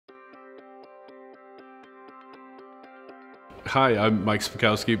Hi, I'm Mike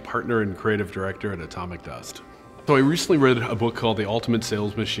Spakowski, partner and creative director at Atomicdust. So I recently read a book called The Ultimate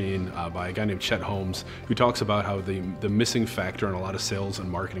Sales Machine by a guy named Chet Holmes, who talks about how the missing factor in a lot of sales and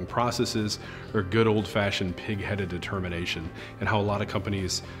marketing processes are good old-fashioned pig-headed determination, and how a lot of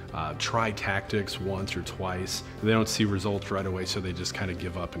companies try tactics once or twice, and they don't see results right away, so they just kind of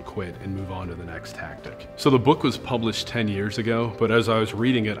give up and quit and move on to the next tactic. So the book was published 10 years ago, but as I was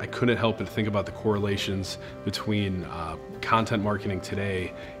reading it, I couldn't help but think about the correlations between content marketing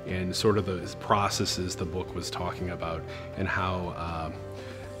today and sort of the processes the book was talking about, and how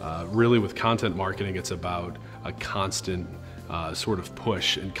really with content marketing it's about a constant sort of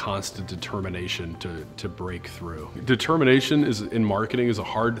push and constant determination to break through. Determination in marketing is a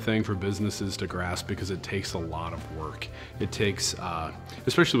hard thing for businesses to grasp because it takes a lot of work. It takes,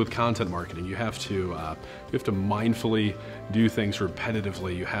 especially with content marketing, you have to mindfully do things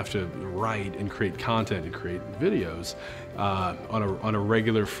repetitively. You have to write and create content and create videos on a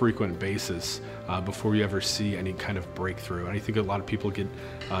regular, frequent basis before you ever see any kind of breakthrough. And I think a lot of people get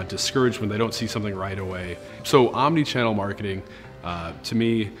discouraged when they don't see something right away. So omni-channel marketing, to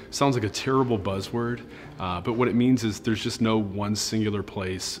me, sounds like a terrible buzzword, but what it means is there's just no one singular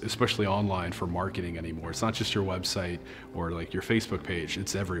place, especially online, for marketing anymore. It's not just your website or like your Facebook page,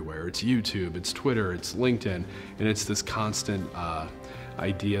 it's everywhere. It's YouTube, it's Twitter, it's LinkedIn, and it's this constant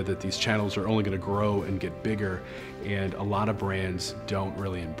idea that these channels are only going to grow and get bigger, and a lot of brands don't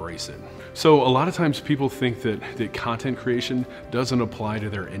really embrace it. So a lot of times people think that content creation doesn't apply to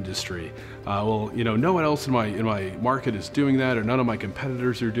their industry. Well, you know, no one else in my market is doing that, or none of my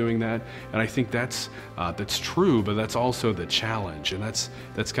competitors are doing that. And I think that's true, but that's also the challenge, and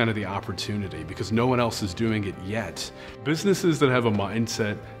that's kind of the opportunity, because no one else is doing it yet. Businesses that have a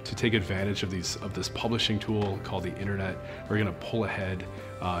mindset to take advantage of this publishing tool called the internet are going to pull ahead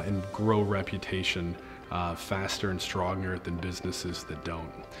and grow reputation faster and stronger than businesses that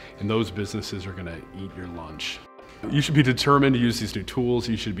don't. And those businesses are going to eat your lunch. You should be determined to use these new tools.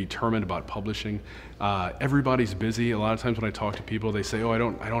 You should be determined about publishing. Everybody's busy. A lot of times when I talk to people, they say, "Oh, I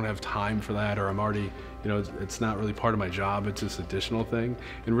don't have time for that," or "I'm already, you know, it's not really part of my job. It's this additional thing."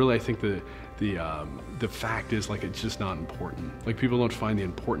 And really, I think the fact is, like, it's just not important. Like, people don't find the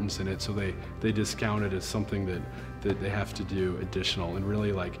importance in it, so they discount it as something that they have to do additional. And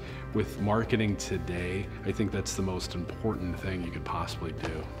really, like, with marketing today, I think that's the most important thing you could possibly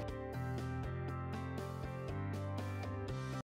do.